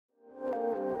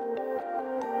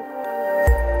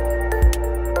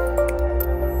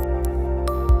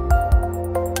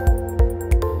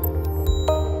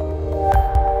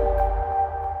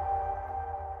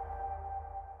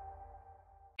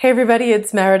Hey everybody,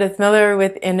 it's Meredith Miller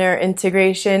with Inner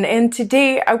Integration, and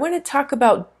today I want to talk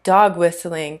about dog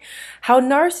whistling, how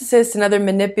narcissists and other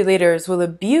manipulators will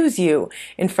abuse you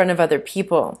in front of other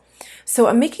people. So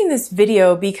I'm making this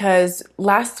video because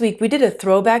last week we did a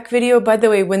throwback video. By the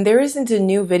way, when there isn't a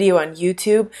new video on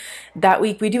YouTube, that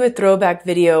week we do a throwback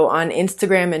video on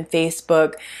Instagram and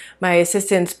Facebook. My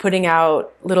assistant's putting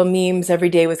out little memes every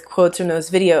day with quotes from those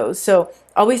videos. So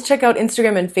always check out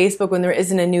Instagram and Facebook when there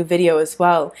isn't a new video as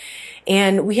well.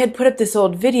 And we had put up this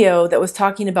old video that was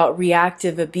talking about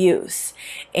reactive abuse.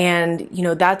 And,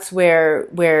 that's where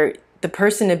the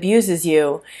person abuses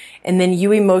you and then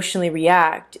you emotionally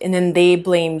react and then they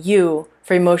blame you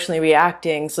for emotionally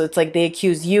reacting. So it's like they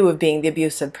accuse you of being the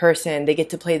abusive person. They get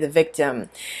to play the victim.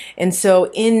 And so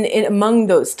in among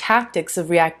those tactics of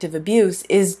reactive abuse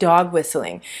is dog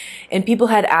whistling. And people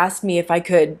had asked me if I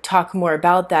could talk more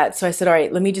about that. So I said, all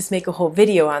right, let me just make a whole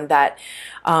video on that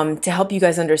to help you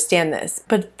guys understand this.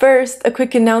 But first, a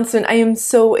quick announcement. I am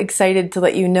so excited to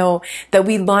let you know that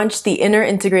we launched the Inner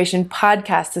Integration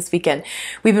podcast this weekend.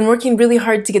 We've been working really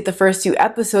hard to get the first 2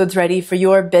 episodes ready for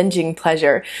your binging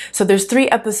pleasure. So there's 3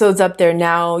 episodes up there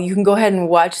now. You can go ahead and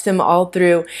watch them all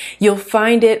through. You'll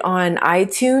find it on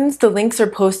iTunes. The links are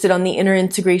posted on the Inner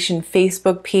Integration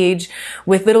Facebook page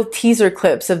with little teaser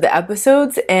clips of the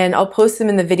episodes, and I'll post them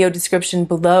in the video description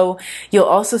below. You'll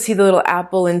also see the little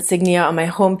Apple insignia on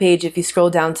my homepage if you scroll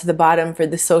down to the bottom for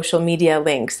the social media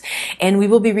links. And we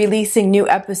will be releasing new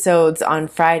episodes on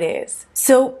Fridays.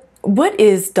 So what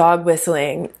is dog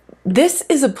whistling? This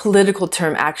is a political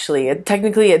term, actually.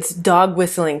 Technically, it's dog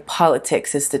whistling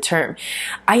politics is the term.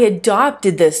 I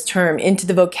adopted this term into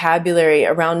the vocabulary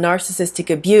around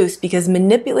narcissistic abuse because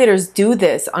manipulators do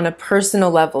this on a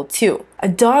personal level too. A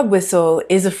dog whistle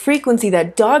is a frequency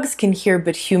that dogs can hear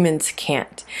but humans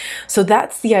can't. So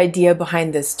that's the idea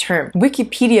behind this term.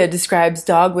 Wikipedia describes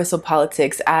dog whistle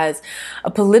politics as a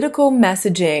political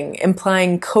messaging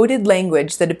implying coded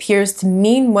language that appears to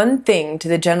mean one thing to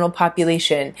the general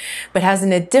population but has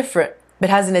an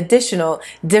additional,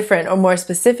 different, or more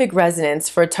specific resonance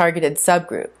for a targeted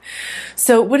subgroup.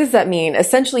 So what does that mean?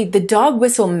 Essentially, the dog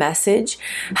whistle message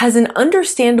has an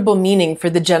understandable meaning for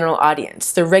the general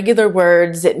audience. The regular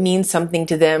words, it means something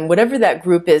to them, whatever that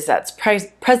group is that's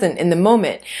present in the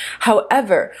moment.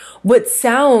 However, what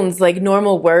sounds like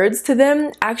normal words to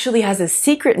them actually has a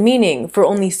secret meaning for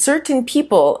only certain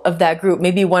people of that group,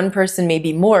 maybe one person,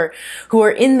 maybe more, who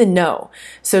are in the know,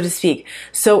 so to speak.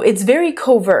 So it's very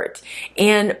covert.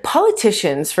 And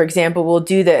politicians, for example, will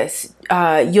do this.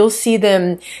 You'll see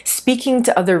them speaking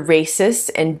to other racists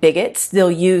and bigots. They'll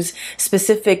use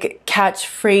specific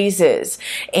catchphrases,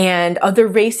 and other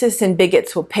racists and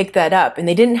bigots will pick that up. And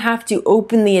they didn't have to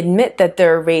openly admit that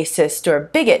they're a racist or a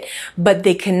bigot, but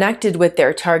they connected with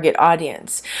their target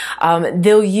audience.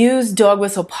 They'll use dog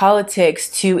whistle politics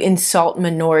to insult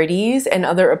minorities and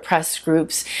other oppressed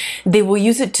groups. They will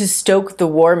use it to stoke the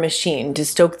war machine, to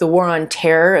stoke the war on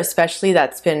terror, especially.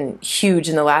 That's been huge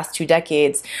in the last 2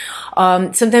 decades.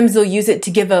 Sometimes they'll use it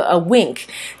to give a wink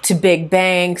to big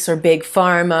banks or big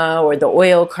pharma or the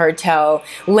oil cartel,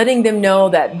 letting them know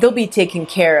that they'll be taken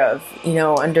care of,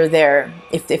 under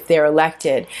if they're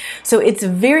elected. So it's a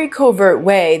very covert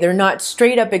way. They're not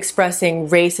straight up expressing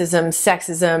racism,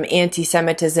 sexism,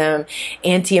 anti-Semitism,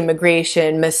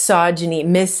 anti-immigration, misogyny,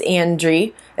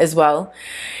 misandry as well.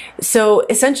 So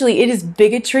essentially it is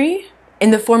bigotry in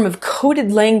the form of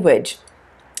coded language,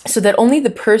 so that only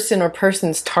the person or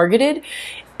persons targeted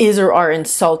is or are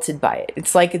insulted by it.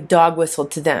 It's like a dog whistle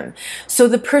to them. So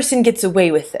the person gets away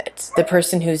with it, the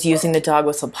person who's using the dog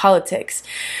whistle politics.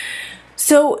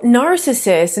 So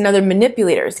narcissists and other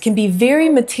manipulators can be very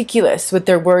meticulous with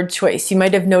their word choice. You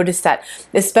might have noticed that,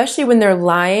 especially when they're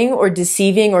lying or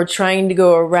deceiving or trying to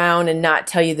go around and not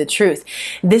tell you the truth.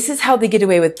 This is how they get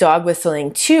away with dog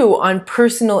whistling too, on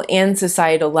personal and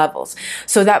societal levels.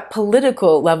 So that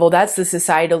political level, that's the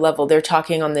societal level. They're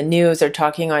talking on the news, they're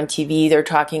talking on TV, they're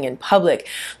talking in public,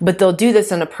 but they'll do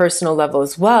this on a personal level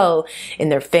as well, in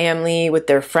their family, with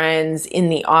their friends, in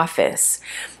the office.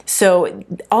 So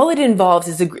all it involves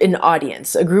is an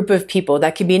audience, a group of people.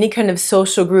 That could be any kind of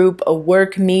social group, a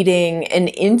work meeting, an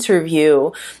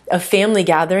interview, a family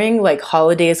gathering, like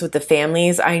holidays with the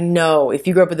families. I know if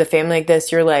you grew up with a family like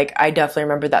this, you're like, I definitely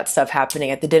remember that stuff happening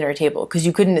at the dinner table because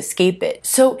you couldn't escape it.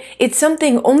 So it's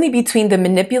something only between the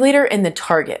manipulator and the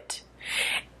target.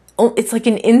 It's like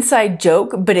an inside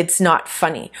joke, but it's not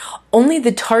funny. Only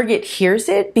the target hears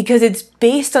it because it's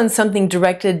based on something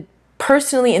directed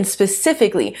personally and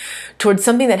specifically towards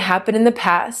something that happened in the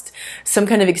past, some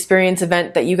kind of experience,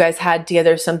 event that you guys had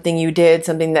together, something you did,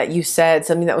 something that you said,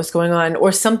 something that was going on,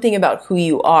 or something about who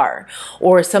you are,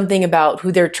 or something about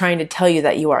who they're trying to tell you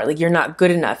that you are, like you're not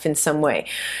good enough in some way.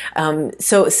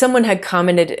 So someone had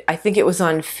commented, I think it was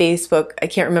on Facebook, I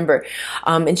can't remember,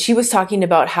 and she was talking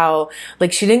about how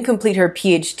like she didn't complete her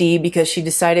PhD because she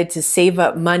decided to save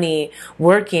up money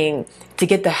working to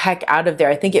get the heck out of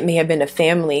there. I think it may have been a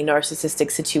family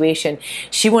narcissistic situation.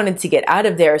 She wanted to get out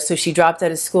of there, so she dropped out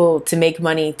of school to make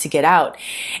money to get out.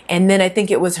 And then I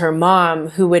think it was her mom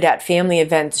who would at family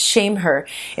events shame her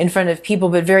in front of people,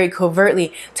 but very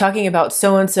covertly talking about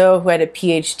so-and-so who had a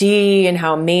PhD and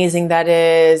how amazing that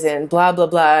is and blah, blah,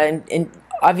 blah. And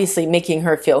obviously making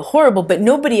her feel horrible, but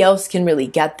nobody else can really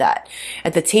get that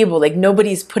at the table. Like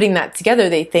nobody's putting that together.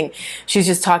 They think she's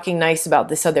just talking nice about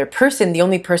this other person. The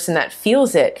only person that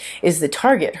feels it is the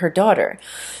target, her daughter.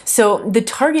 So the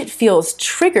target feels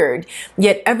triggered,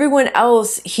 yet everyone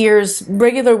else hears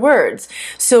regular words.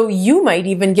 So you might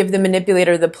even give the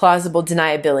manipulator the plausible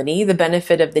deniability, the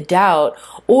benefit of the doubt,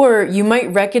 or you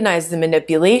might recognize the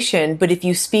manipulation, but if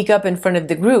you speak up in front of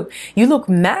the group, you look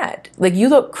mad, like you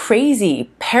look crazy,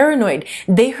 paranoid.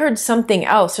 They heard something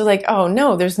else. They're like, oh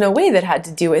no, there's no way that had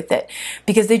to do with it,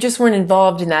 because they just weren't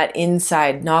involved in that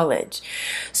inside knowledge.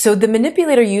 So the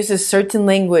manipulator uses certain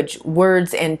language,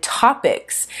 words, and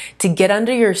topics to get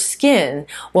under your skin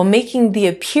while making the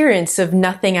appearance of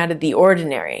nothing out of the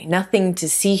ordinary, nothing to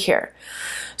see here.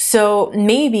 So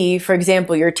maybe, for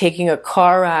example, you're taking a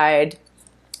car ride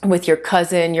with your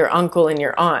cousin, your uncle, and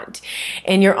your aunt.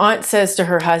 And your aunt says to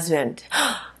her husband,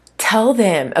 tell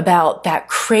them about that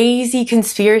crazy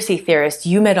conspiracy theorist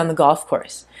you met on the golf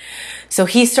course. So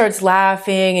he starts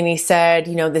laughing and he said,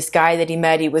 you know, this guy that he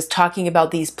met, he was talking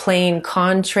about these plane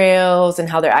contrails and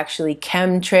how they're actually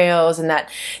chemtrails and that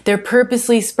they're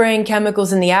purposely spraying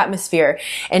chemicals in the atmosphere.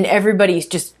 And everybody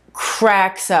just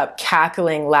cracks up,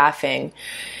 cackling, laughing.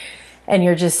 And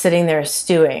you're just sitting there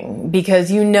stewing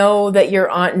because you know that your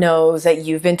aunt knows that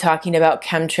you've been talking about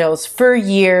chemtrails for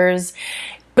years,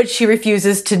 but she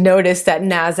refuses to notice that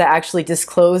NASA actually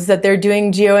disclosed that they're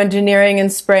doing geoengineering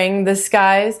and spraying the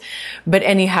skies. But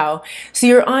anyhow, so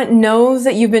your aunt knows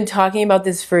that you've been talking about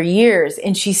this for years,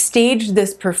 and she staged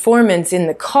this performance in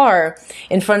the car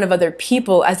in front of other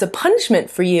people as a punishment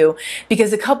for you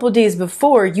because a couple days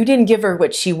before you didn't give her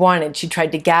what she wanted. She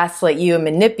tried to gaslight you and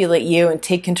manipulate you and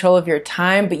take control of your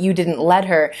time, but you didn't let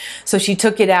her. So she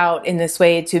took it out in this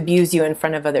way to abuse you in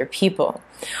front of other people.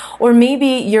 Or maybe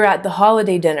you're at the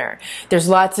holiday dinner. There's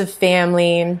lots of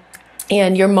family,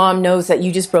 and your mom knows that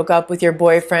you just broke up with your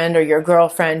boyfriend or your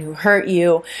girlfriend who hurt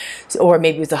you, or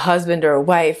maybe it was a husband or a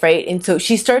wife, right? And so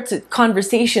she starts a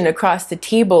conversation across the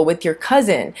table with your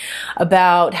cousin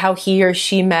about how he or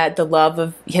she met the love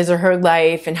of his or her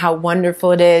life and how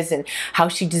wonderful it is and how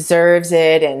she deserves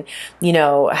it, and you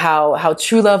know how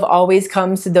true love always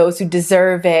comes to those who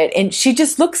deserve it. And she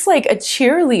just looks like a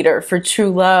cheerleader for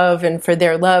true love and for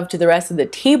their love to the rest of the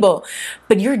table,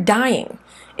 but you're dying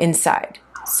inside.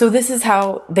 So this is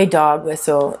how they dog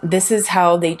whistle. This is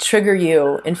how they trigger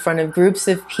you in front of groups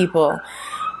of people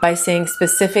by saying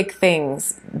specific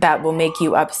things that will make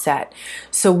you upset.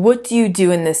 So what do you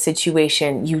do in this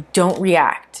situation? You don't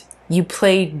react. You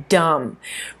play dumb.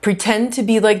 Pretend to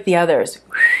be like the others.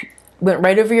 Went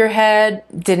right over your head,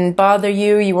 didn't bother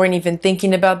you, you weren't even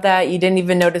thinking about that, you didn't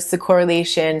even notice the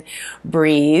correlation.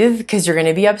 Breathe, because you're going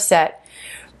to be upset.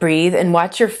 Breathe and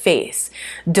watch your face.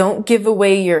 Don't give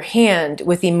away your hand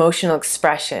with emotional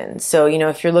expression. So, you know,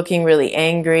 if you're looking really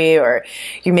angry or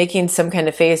you're making some kind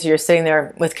of face or you're sitting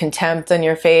there with contempt on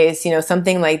your face, you know,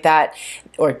 something like that,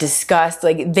 or disgust,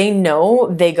 like they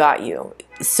know they got you.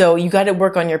 So you got to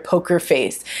work on your poker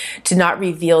face to not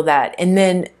reveal that. And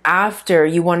then after,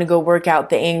 you want to go work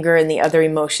out the anger and the other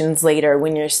emotions later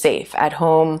when you're safe at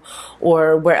home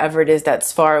or wherever it is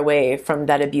that's far away from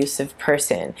that abusive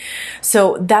person.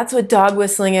 So that's what dog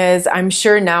whistling is. I'm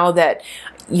sure now that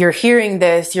you're hearing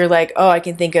this, you're like, oh, I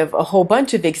can think of a whole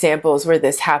bunch of examples where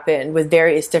this happened with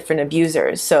various different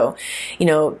abusers. So, you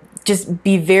know, just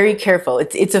be very careful.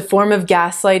 It's a form of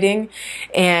gaslighting,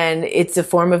 and it's a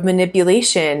form of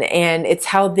manipulation, and it's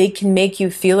how they can make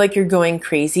you feel like you're going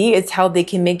crazy. It's how they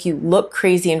can make you look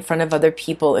crazy in front of other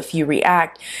people if you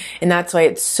react. And that's why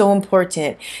it's so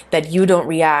important that you don't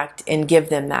react and give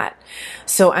them that.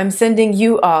 So I'm sending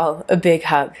you all a big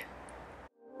hug.